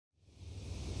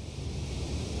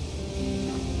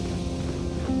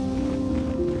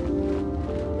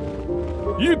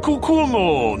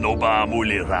Ikukuno no ba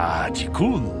muliraji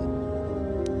kun.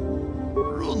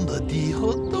 Ronda di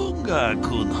hodonga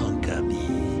kun hankabi.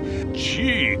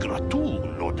 Chi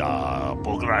gratulo da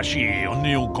pograshi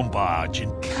onio compagin.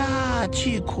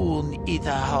 Kachi kun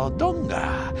ida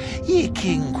hodonga.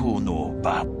 Ikin kuno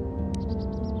ba.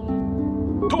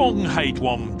 Tong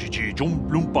haitwam chichi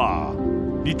jumplumpa.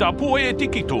 Nita poe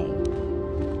tikito.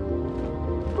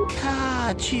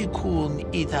 Kachi kun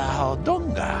ida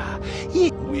hodonga.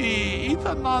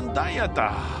 Ita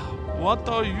nandayata.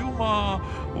 Wata yuma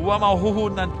wama huhu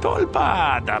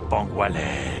nantolpa da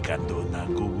pongwale kando na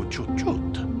gugu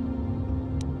chut.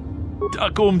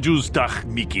 Takom jus tak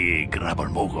miki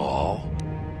grabalmogo.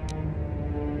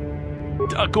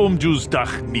 Takom jus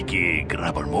tak miki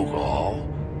grabalmogo.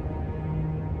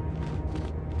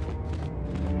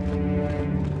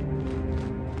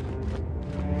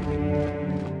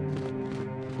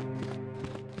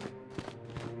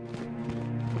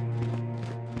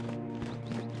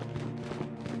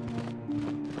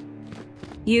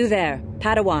 You there,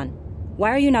 Padawan.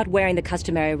 Why are you not wearing the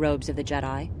customary robes of the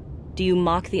Jedi? Do you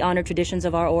mock the honor traditions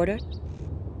of our order?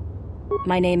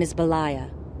 My name is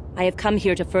Belaya. I have come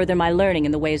here to further my learning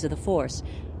in the ways of the Force.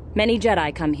 Many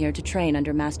Jedi come here to train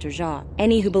under Master Jha.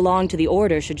 Any who belong to the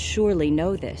Order should surely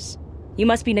know this. You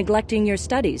must be neglecting your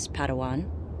studies, Padawan.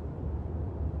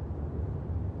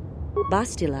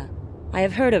 Bastila. I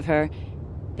have heard of her.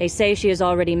 They say she has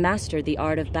already mastered the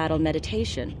art of battle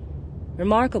meditation.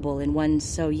 Remarkable in one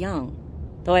so young.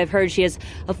 Though I've heard she has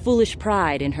a foolish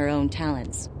pride in her own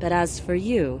talents. But as for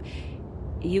you,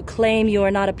 you claim you are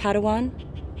not a Padawan?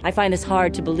 I find this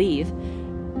hard to believe.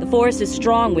 The Force is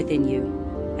strong within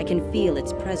you. I can feel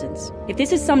its presence. If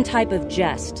this is some type of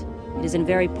jest, it is in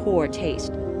very poor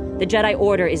taste. The Jedi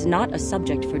Order is not a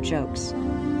subject for jokes.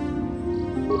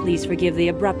 Please forgive the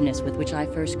abruptness with which I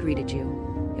first greeted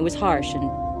you. It was harsh and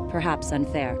perhaps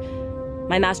unfair.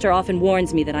 My master often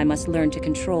warns me that I must learn to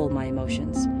control my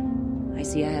emotions. I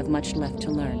see I have much left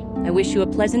to learn. I wish you a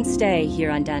pleasant stay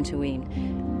here on Dantooine.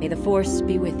 May the Force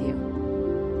be with you.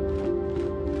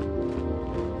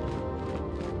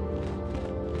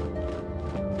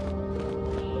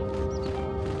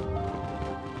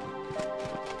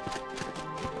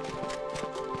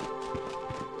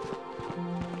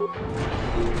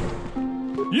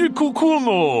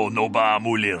 Ikukuno no ba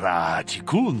muliraji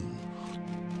kun.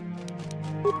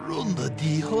 Ronda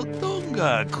di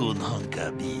hodonga kun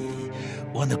hankabi.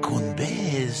 Wana kun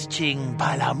bez ching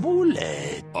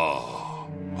palamule.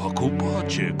 Hakupa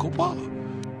che kopa.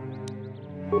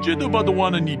 Jeda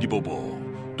badawana ni di bobo.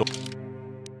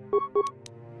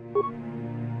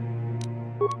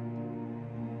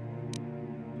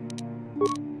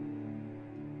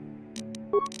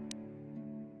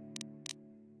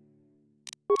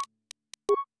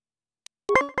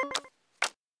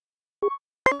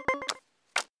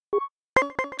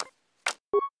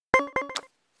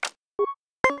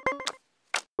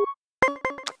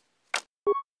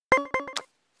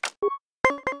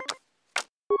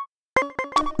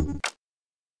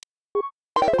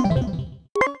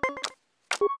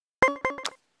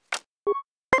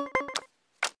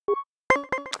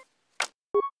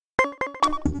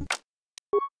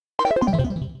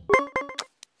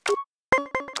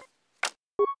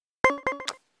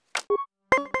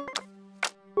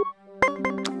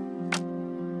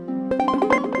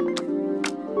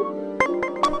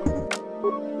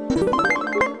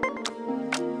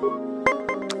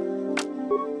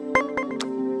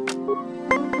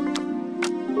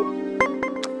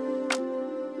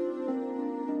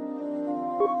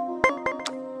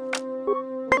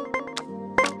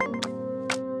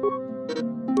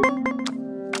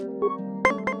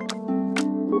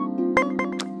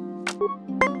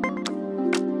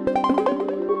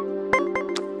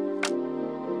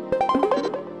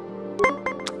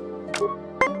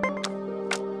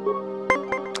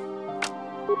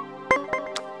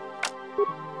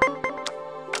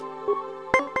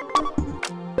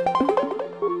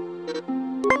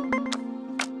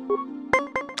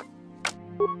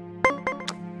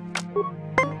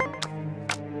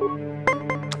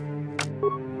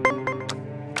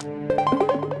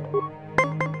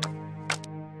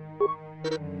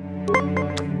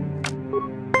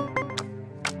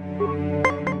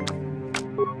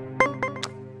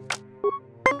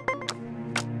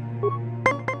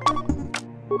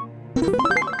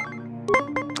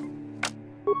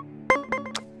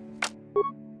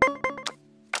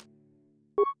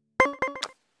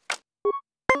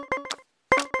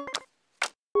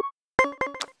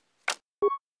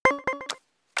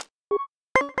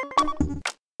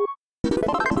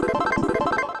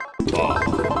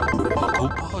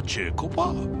 Kopa che kopa.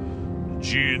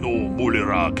 Gino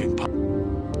mulira king pa.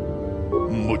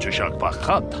 Muchashak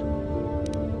pakat.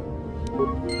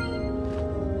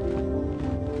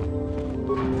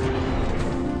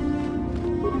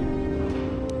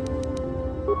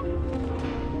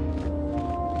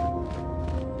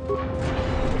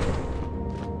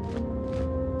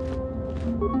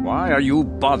 Why are you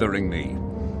bothering me?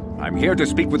 I'm here to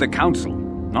speak with the Council,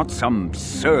 not some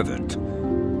servant.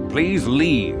 Please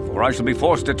leave, or I shall be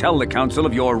forced to tell the Council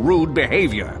of your rude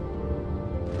behavior.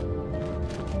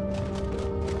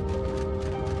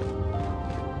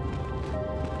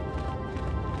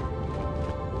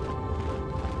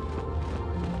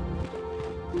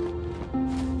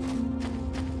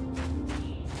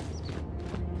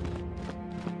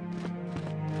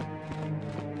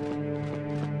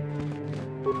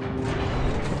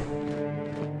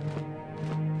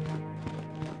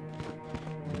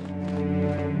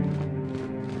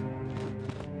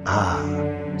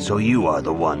 So you are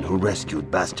the one who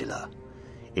rescued Bastila.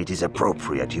 It is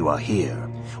appropriate you are here.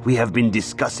 We have been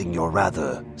discussing your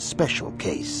rather special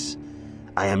case.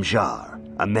 I am Jar,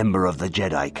 a member of the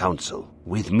Jedi Council.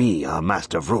 With me are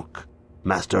Master Vrook,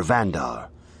 Master Vandar,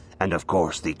 and of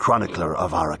course the chronicler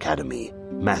of our academy,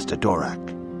 Master Dorak.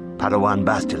 Padawan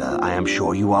Bastila, I am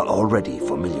sure you are already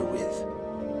familiar with.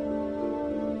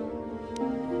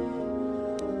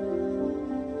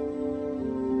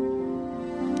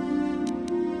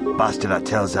 Bastila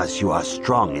tells us you are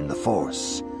strong in the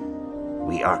Force.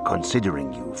 We are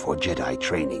considering you for Jedi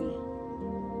training.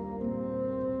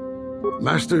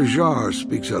 Master Jar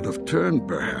speaks out of turn,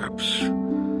 perhaps.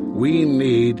 We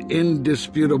need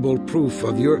indisputable proof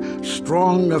of your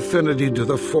strong affinity to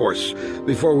the Force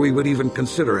before we would even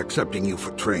consider accepting you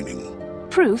for training.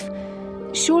 Proof?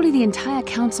 Surely the entire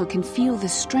Council can feel the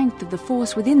strength of the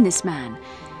Force within this man.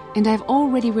 And I've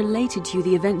already related to you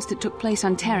the events that took place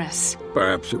on Terrace.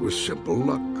 Perhaps it was simple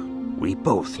luck. We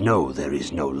both know there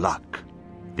is no luck.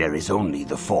 There is only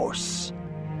the Force.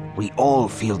 We all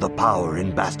feel the power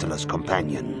in Bastila's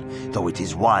companion, though it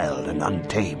is wild and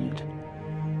untamed.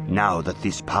 Now that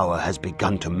this power has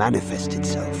begun to manifest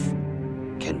itself,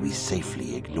 can we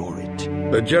safely ignore it?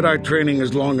 The Jedi training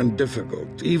is long and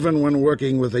difficult, even when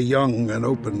working with a young and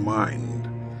open mind.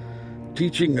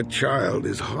 Teaching a child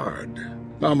is hard.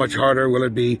 How much harder will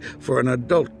it be for an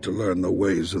adult to learn the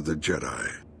ways of the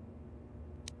Jedi?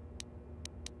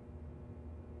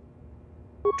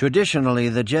 Traditionally,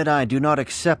 the Jedi do not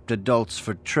accept adults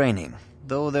for training,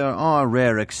 though there are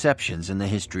rare exceptions in the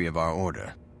history of our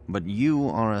order. But you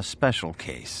are a special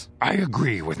case. I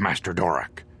agree with Master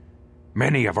Dorak.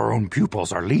 Many of our own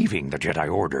pupils are leaving the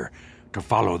Jedi Order to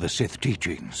follow the Sith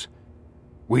teachings.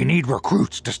 We need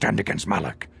recruits to stand against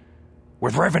Malak.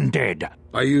 With Revan dead...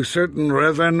 Are you certain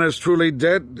Revan is truly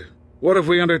dead? What if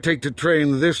we undertake to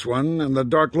train this one and the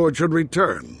Dark Lord should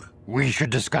return? We should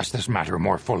discuss this matter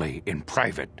more fully in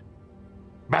private.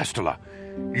 Bastila,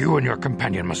 you and your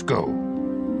companion must go.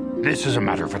 This is a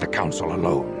matter for the Council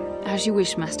alone. As you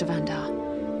wish, Master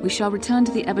Vandar. We shall return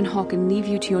to the Ebon Hawk and leave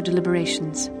you to your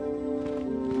deliberations.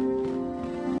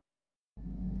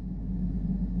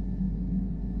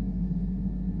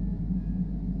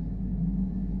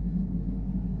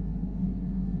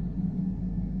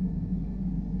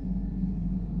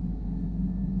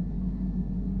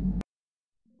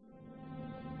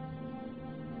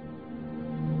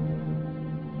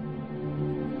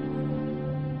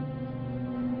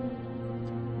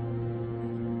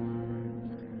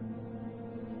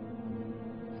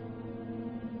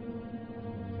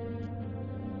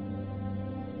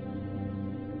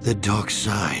 The dark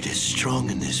side is strong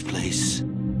in this place.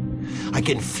 I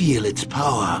can feel its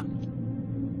power.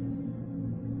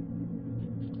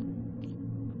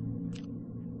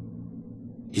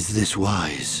 Is this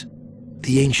wise?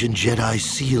 The ancient Jedi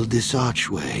sealed this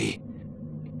archway.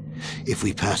 If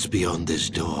we pass beyond this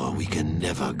door, we can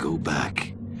never go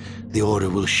back. The Order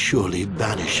will surely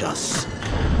banish us.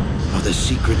 Are the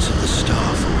secrets of the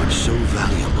Star Forge so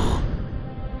valuable?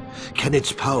 Can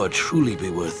its power truly be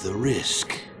worth the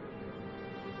risk?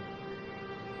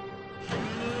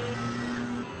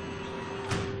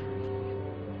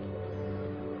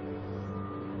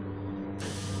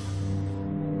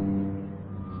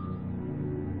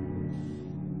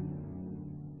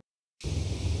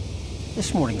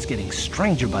 This morning's getting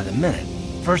stranger by the minute.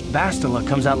 First Bastila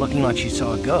comes out looking like she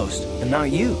saw a ghost, and now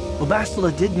you. Well,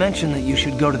 Bastila did mention that you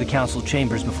should go to the council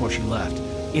chambers before she left.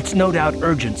 It's no doubt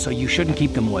urgent, so you shouldn't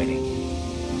keep them waiting.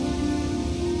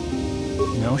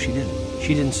 No, she didn't.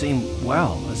 She didn't seem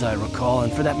well, as I recall,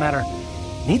 and for that matter,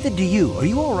 neither do you. Are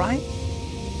you all right?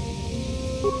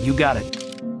 You got it.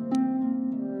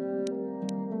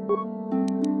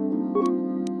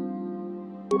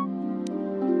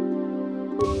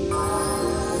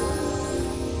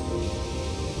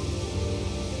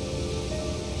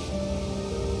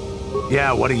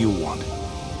 Yeah, what do you want?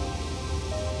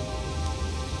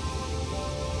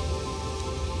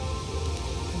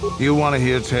 You want to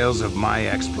hear tales of my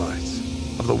exploits?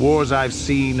 Of the wars I've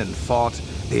seen and fought?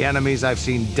 The enemies I've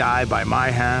seen die by my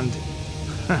hand?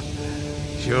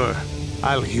 Sure,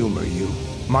 I'll humor you.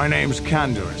 My name's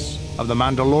Canderous, of the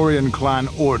Mandalorian clan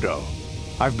Ordo.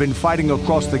 I've been fighting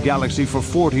across the galaxy for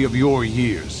 40 of your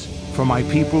years. For my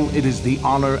people, it is the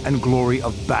honor and glory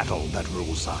of battle that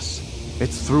rules us.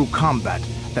 It's through combat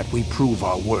that we prove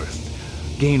our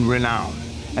worth, gain renown,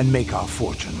 and make our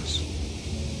fortunes.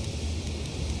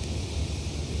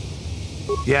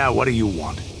 Yeah, what do you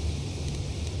want?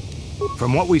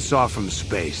 From what we saw from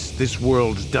space, this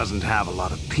world doesn't have a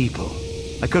lot of people.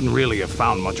 I couldn't really have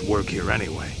found much work here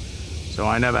anyway, so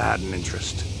I never had an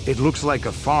interest. It looks like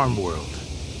a farm world.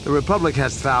 The Republic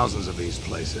has thousands of these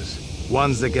places.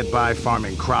 Ones that get by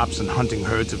farming crops and hunting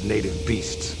herds of native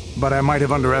beasts. But I might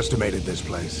have underestimated this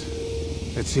place.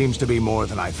 It seems to be more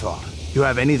than I thought. You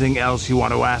have anything else you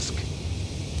want to ask?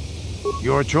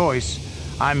 Your choice.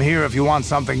 I'm here if you want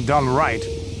something done right.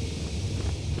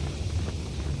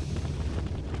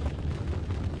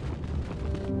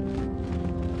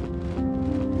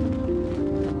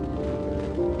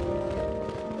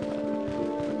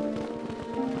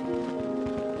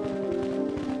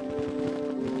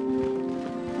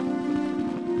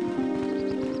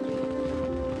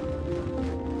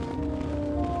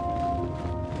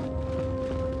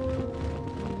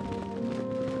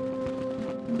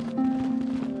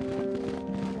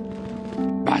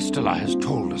 Bastila has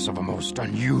told us of a most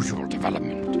unusual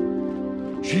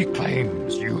development. She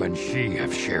claims you and she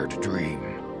have shared a dream.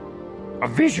 A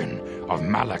vision of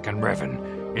Malak and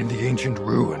Revan in the ancient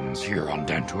ruins here on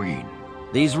Dantooine.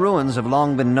 These ruins have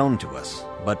long been known to us,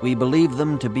 but we believe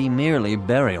them to be merely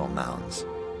burial mounds.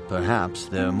 Perhaps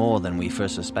they're more than we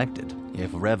first suspected,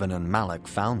 if Revan and Malak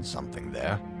found something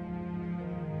there.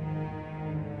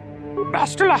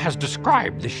 Bastila has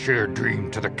described this shared dream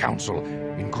to the Council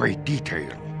in great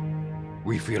detail.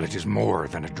 We feel it is more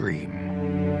than a dream.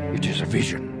 It is a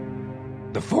vision.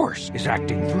 The Force is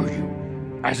acting through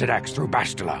you, as it acts through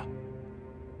Bastila.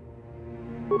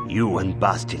 You and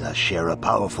Bastila share a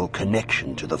powerful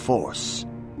connection to the Force,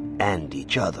 and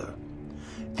each other.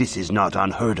 This is not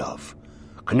unheard of.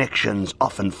 Connections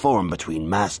often form between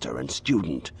master and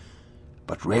student,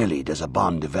 but rarely does a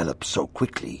bond develop so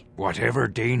quickly. Whatever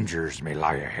dangers may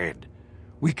lie ahead,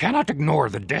 we cannot ignore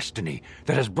the destiny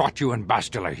that has brought you and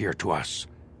Bastila here to us,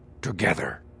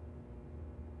 together.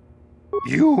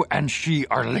 You and she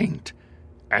are linked,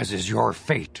 as is your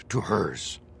fate to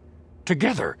hers.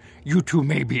 Together, you two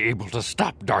may be able to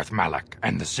stop Darth Malak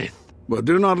and the Sith. But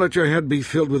do not let your head be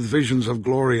filled with visions of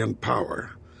glory and power.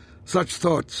 Such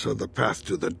thoughts are the path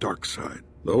to the dark side.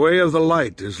 The way of the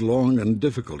light is long and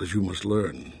difficult, as you must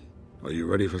learn. Are you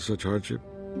ready for such hardship?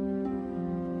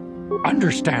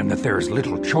 Understand that there is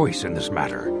little choice in this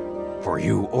matter, for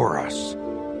you or us.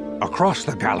 Across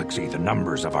the galaxy, the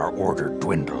numbers of our order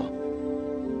dwindle.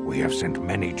 We have sent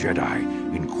many Jedi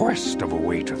in quest of a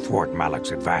way to thwart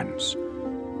Malak's advance.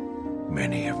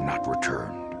 Many have not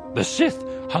returned. The Sith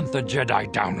hunt the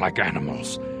Jedi down like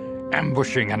animals,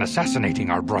 ambushing and assassinating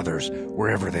our brothers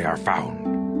wherever they are found.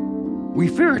 We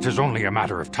fear it is only a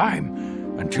matter of time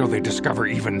until they discover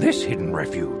even this hidden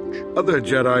refuge. Other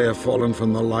Jedi have fallen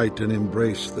from the light and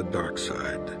embraced the dark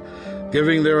side,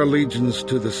 giving their allegiance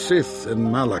to the Sith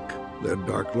and Malak, their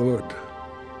Dark Lord.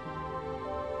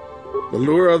 The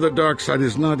lure of the dark side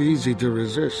is not easy to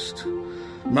resist.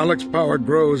 Malak's power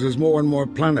grows as more and more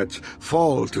planets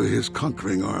fall to his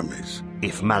conquering armies.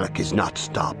 If Malak is not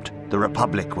stopped, the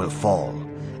Republic will fall,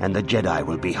 and the Jedi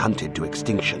will be hunted to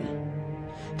extinction.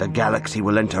 The galaxy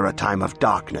will enter a time of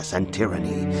darkness and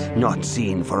tyranny, not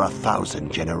seen for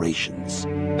 1,000 generations.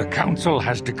 The Council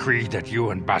has decreed that you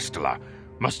and Bastila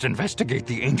must investigate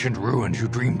the ancient ruins you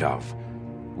dreamed of,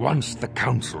 once the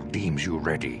Council deems you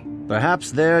ready.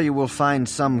 Perhaps there you will find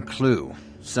some clue,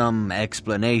 some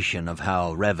explanation of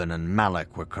how Revan and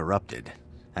Malak were corrupted,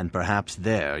 and perhaps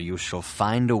there you shall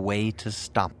find a way to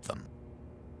stop them.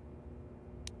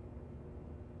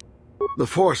 The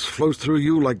Force flows through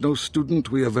you like no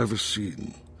student we have ever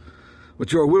seen.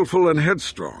 But you are willful and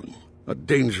headstrong, a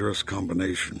dangerous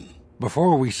combination.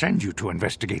 Before we send you to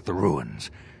investigate the ruins,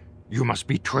 you must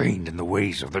be trained in the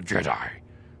ways of the Jedi,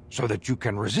 so that you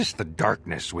can resist the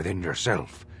darkness within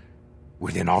yourself,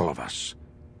 within all of us.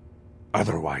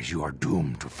 Otherwise, you are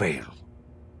doomed to fail.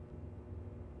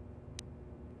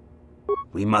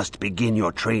 We must begin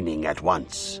your training at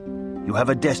once. You have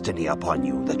a destiny upon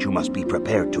you that you must be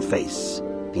prepared to face.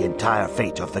 The entire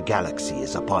fate of the galaxy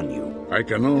is upon you. I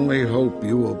can only hope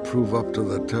you will prove up to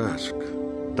the task.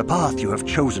 The path you have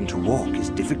chosen to walk is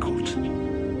difficult.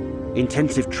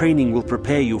 Intensive training will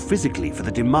prepare you physically for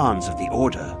the demands of the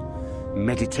Order.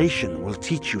 Meditation will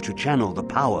teach you to channel the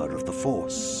power of the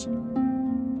Force.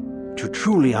 To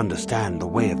truly understand the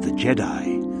way of the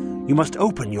Jedi, you must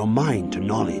open your mind to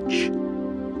knowledge.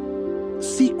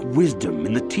 Seek wisdom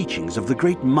in the teachings of the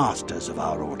great masters of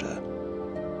our Order.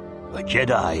 A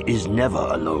Jedi is never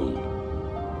alone.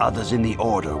 Others in the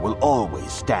Order will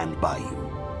always stand by you.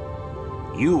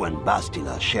 You and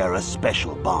Bastila share a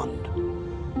special bond.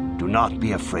 Do not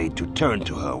be afraid to turn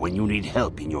to her when you need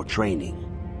help in your training.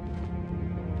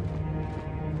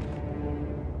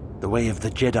 The way of the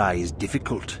Jedi is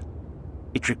difficult.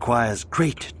 It requires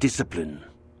great discipline.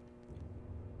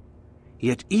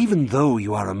 Yet even though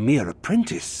you are a mere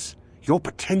apprentice, your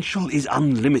potential is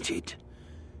unlimited,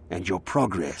 and your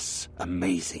progress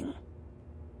amazing.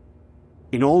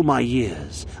 In all my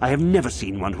years, I have never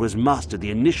seen one who has mastered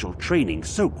the initial training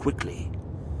so quickly.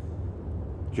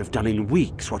 You have done in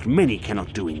weeks what many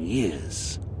cannot do in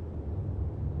years.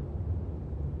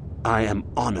 I am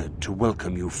honored to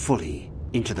welcome you fully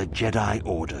into the Jedi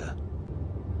Order.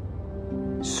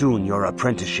 Soon your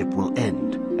apprenticeship will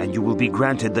end, and you will be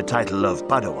granted the title of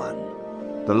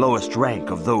Padawan, the lowest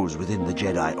rank of those within the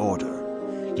Jedi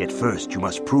Order. Yet first you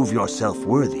must prove yourself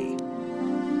worthy.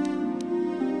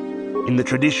 In the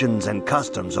traditions and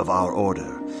customs of our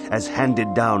Order, as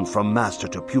handed down from master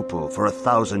to pupil for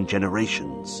 1,000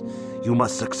 generations, you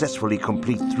must successfully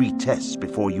complete 3 tests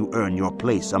before you earn your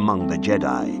place among the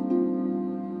Jedi.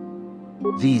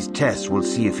 These tests will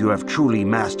see if you have truly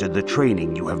mastered the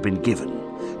training you have been given,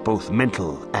 both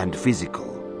mental and physical.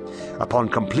 Upon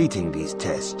completing these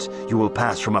tests, you will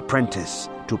pass from apprentice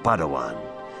to Padawan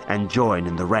and join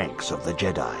in the ranks of the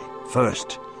Jedi.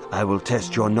 First, I will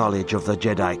test your knowledge of the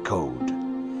Jedi Code.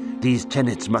 These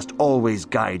tenets must always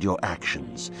guide your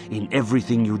actions. In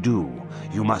everything you do,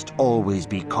 you must always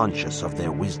be conscious of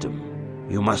their wisdom.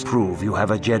 You must prove you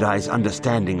have a Jedi's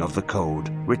understanding of the Code.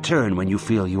 Return when you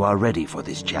feel you are ready for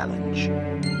this challenge.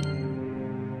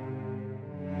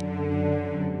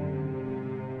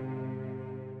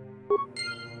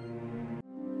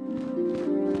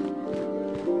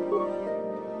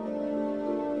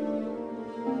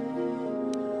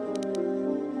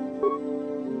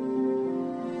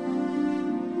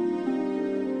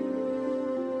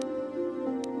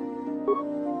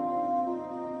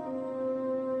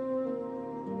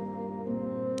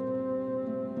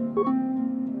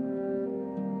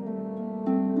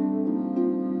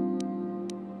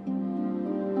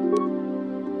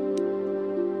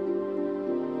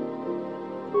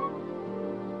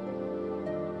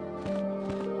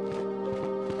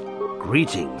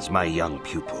 Greetings, my young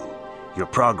pupil. Your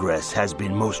progress has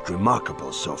been most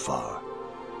remarkable so far.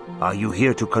 Are you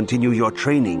here to continue your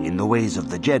training in the ways of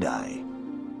the Jedi?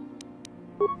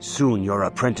 Soon your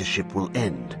apprenticeship will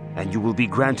end, and you will be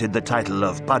granted the title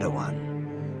of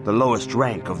Padawan, the lowest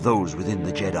rank of those within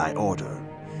the Jedi Order.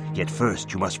 Yet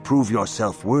first you must prove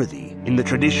yourself worthy in the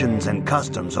traditions and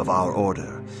customs of our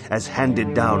Order, as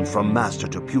handed down from master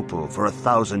to pupil for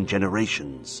 1,000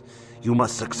 generations. You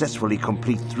must successfully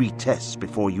complete 3 tests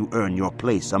before you earn your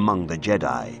place among the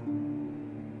Jedi.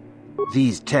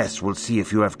 These tests will see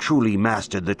if you have truly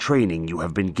mastered the training you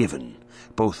have been given,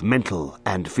 both mental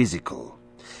and physical.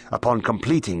 Upon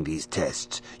completing these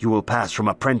tests, you will pass from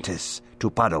apprentice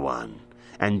to Padawan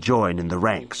and join in the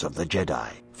ranks of the Jedi.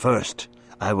 First,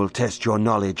 I will test your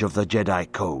knowledge of the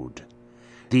Jedi Code.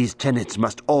 These tenets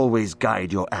must always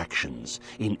guide your actions.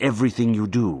 In everything you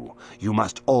do, you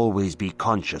must always be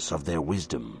conscious of their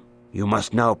wisdom. You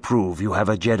must now prove you have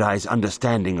a Jedi's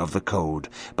understanding of the Code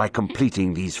by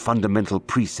completing these fundamental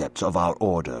precepts of our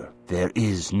Order. There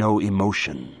is no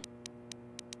emotion.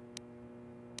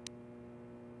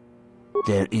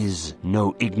 There is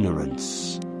no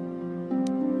ignorance.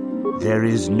 There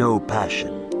is no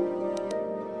passion.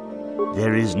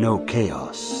 There is no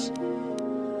chaos.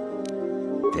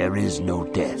 There is no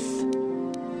death.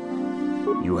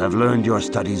 You have learned your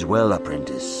studies well,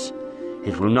 apprentice.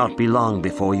 It will not be long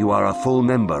before you are a full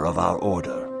member of our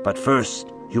Order. But first,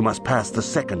 you must pass the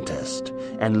second test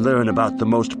and learn about the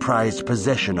most prized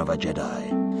possession of a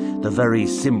Jedi, the very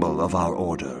symbol of our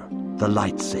Order, the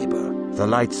lightsaber. The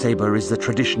lightsaber is the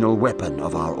traditional weapon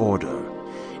of our Order.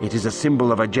 It is a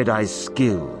symbol of a Jedi's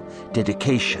skill,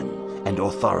 dedication, and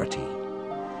authority.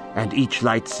 And each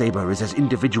lightsaber is as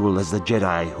individual as the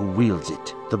Jedi who wields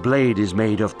it. The blade is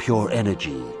made of pure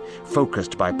energy,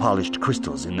 focused by polished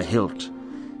crystals in the hilt.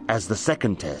 As the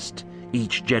second test,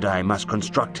 each Jedi must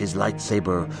construct his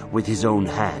lightsaber with his own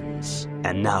hands.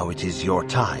 And now it is your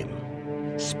time.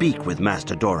 Speak with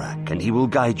Master Dorak, and he will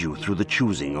guide you through the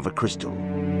choosing of a crystal.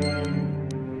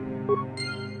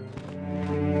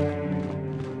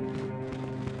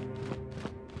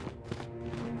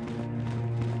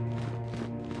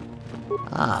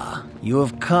 Ah, you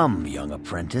have come, young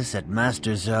apprentice, at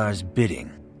Master Zar's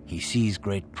bidding. He sees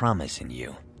great promise in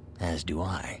you, as do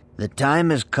I. The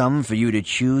time has come for you to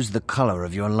choose the color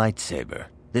of your lightsaber.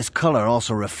 This color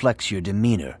also reflects your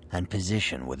demeanor and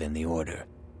position within the Order.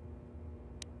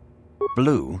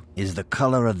 Blue is the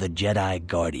color of the Jedi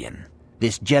Guardian.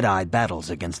 This Jedi battles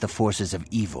against the forces of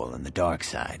evil and the dark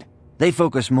side. They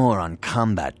focus more on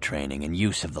combat training and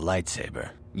use of the lightsaber.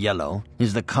 Yellow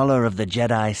is the color of the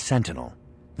Jedi Sentinel.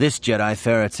 This Jedi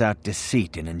ferrets out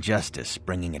deceit and injustice,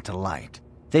 bringing it to light.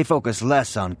 They focus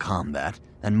less on combat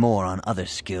and more on other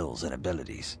skills and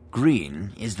abilities.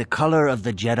 Green is the color of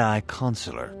the Jedi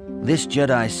Consular. This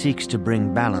Jedi seeks to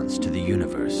bring balance to the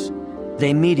universe.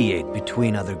 They mediate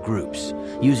between other groups,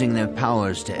 using their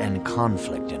powers to end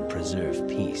conflict and preserve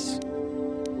peace.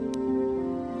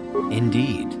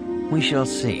 Indeed, we shall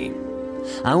see.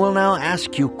 I will now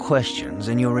ask you questions,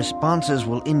 and your responses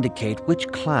will indicate which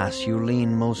class you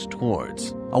lean most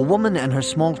towards. A woman and her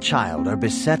small child are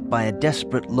beset by a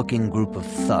desperate-looking group of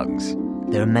thugs.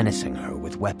 They're menacing her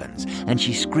with weapons, and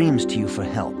she screams to you for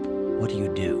help. What do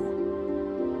you do?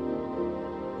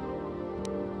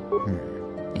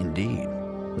 Indeed.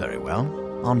 Very well.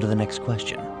 On to the next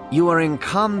question. You are in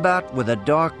combat with a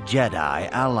dark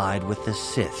Jedi allied with the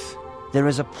Sith. There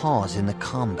is a pause in the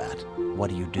combat.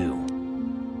 What do you do?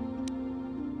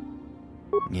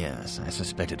 Yes, I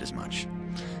suspected as much.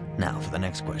 Now for the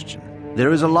next question.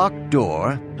 There is a locked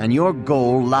door, and your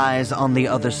goal lies on the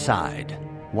other side.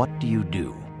 What do you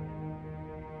do?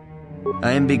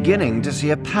 I am beginning to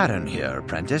see a pattern here,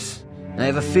 apprentice. I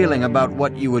have a feeling about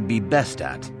what you would be best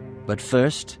at. But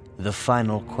first, the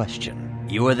final question.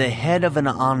 You are the head of an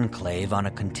enclave on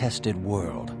a contested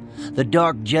world. The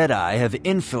Dark Jedi have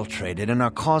infiltrated and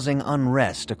are causing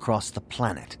unrest across the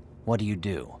planet. What do you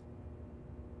do?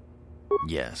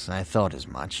 Yes, I thought as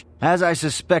much. As I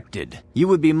suspected, you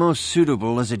would be most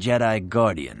suitable as a Jedi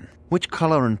Guardian. Which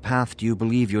color and path do you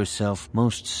believe yourself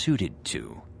most suited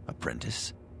to,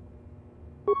 apprentice?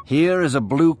 Here is a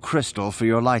blue crystal for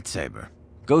your lightsaber.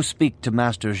 Go speak to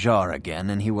Master Jar again,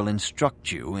 and he will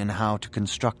instruct you in how to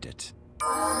construct it.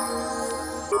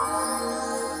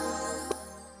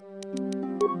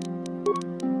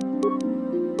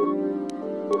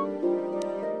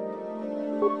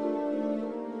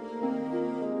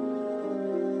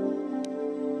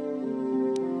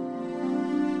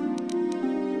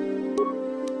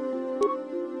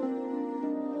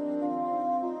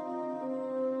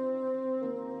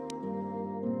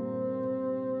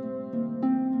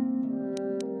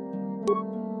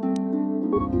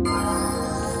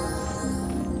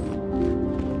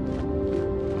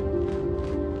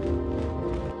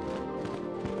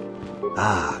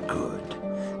 Ah,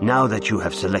 good. Now that you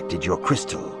have selected your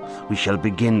crystal, we shall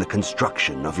begin the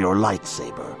construction of your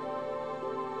lightsaber.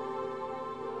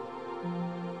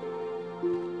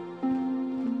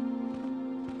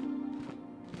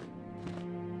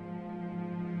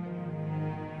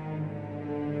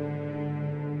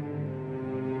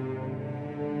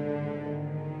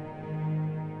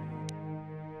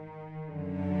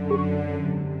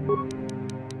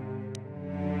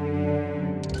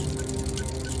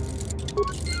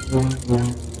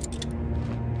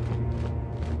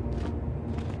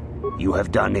 You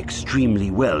have done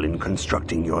extremely well in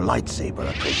constructing your lightsaber,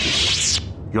 apprentice.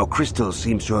 Your crystal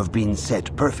seems to have been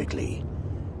set perfectly.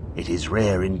 It is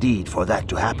rare indeed for that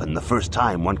to happen the first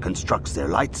time one constructs their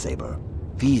lightsaber.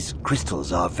 These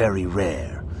crystals are very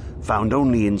rare, found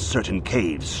only in certain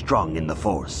caves strong in the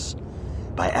Force.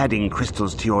 By adding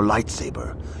crystals to your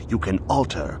lightsaber, you can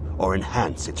alter or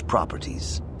enhance its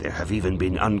properties. There have even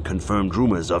been unconfirmed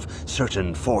rumors of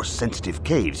certain Force-sensitive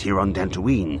caves here on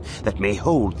Dantooine that may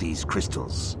hold these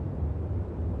crystals.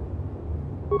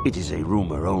 It is a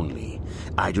rumor only.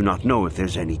 I do not know if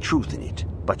there's any truth in it,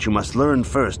 but you must learn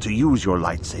first to use your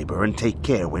lightsaber and take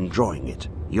care when drawing it.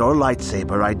 Your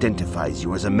lightsaber identifies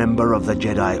you as a member of the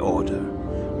Jedi Order.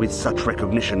 With such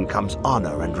recognition comes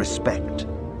honor and respect,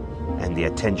 and the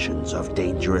attentions of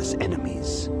dangerous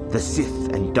enemies. The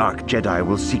Sith and Dark Jedi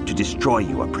will seek to destroy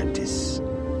you, apprentice.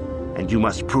 And you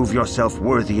must prove yourself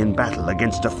worthy in battle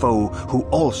against a foe who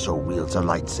also wields a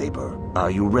lightsaber.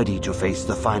 Are you ready to face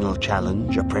the final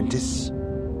challenge, apprentice?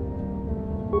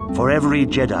 For every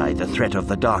Jedi, the threat of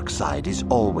the dark side is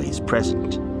always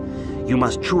present. You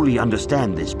must truly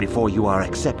understand this before you are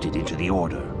accepted into the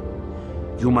Order.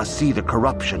 You must see the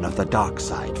corruption of the dark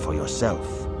side for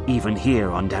yourself. Even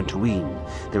here on Dantooine,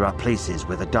 there are places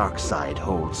where the dark side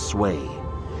holds sway,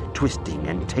 twisting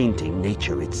and tainting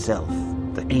nature itself.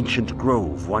 The ancient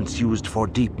grove once used for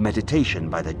deep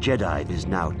meditation by the Jedi is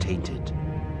now tainted.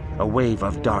 A wave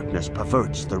of darkness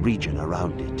perverts the region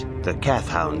around it. The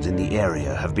Kathhounds in the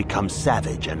area have become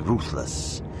savage and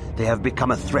ruthless. They have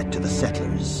become a threat to the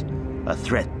settlers, a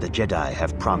threat the Jedi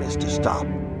have promised to stop.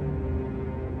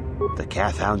 The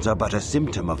Kathhounds are but a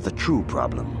symptom of the true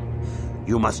problem.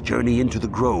 You must journey into the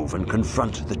grove and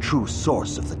confront the true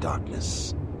source of the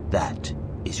darkness. That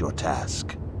is your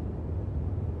task.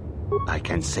 I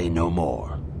can say no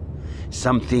more.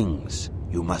 Some things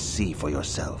you must see for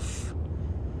yourself.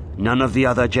 None of the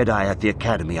other Jedi at the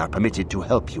Academy are permitted to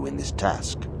help you in this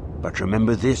task. But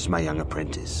remember this, my young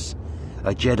apprentice.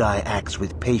 A Jedi acts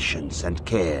with patience and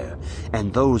care,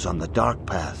 and those on the dark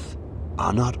path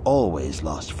are not always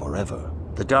lost forever.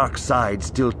 The dark side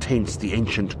still taints the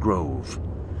ancient grove.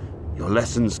 Your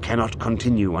lessons cannot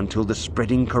continue until the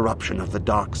spreading corruption of the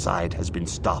dark side has been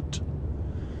stopped.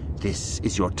 This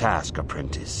is your task,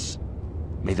 apprentice.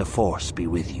 May the Force be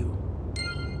with you.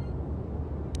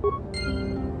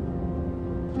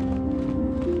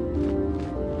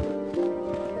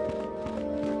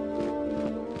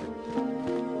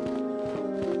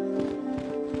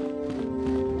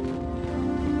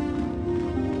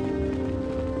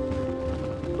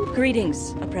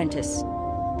 Greetings, apprentice.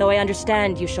 Though I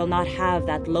understand you shall not have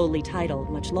that lowly title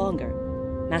much longer.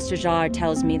 Master Jar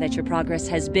tells me that your progress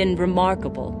has been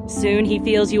remarkable. Soon he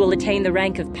feels you will attain the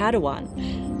rank of Padawan.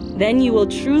 Then you will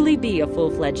truly be a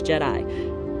full-fledged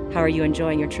Jedi. How are you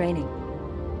enjoying your training?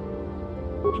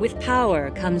 With power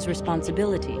comes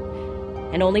responsibility.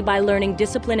 And only by learning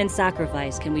discipline and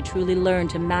sacrifice can we truly learn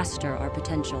to master our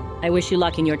potential. I wish you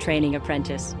luck in your training,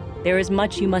 apprentice. There is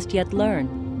much you must yet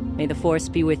learn. May the Force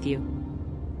be with you.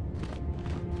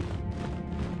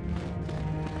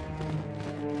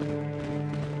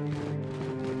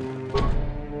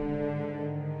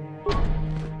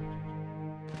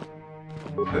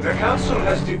 The Council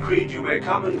has decreed you may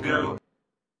come and go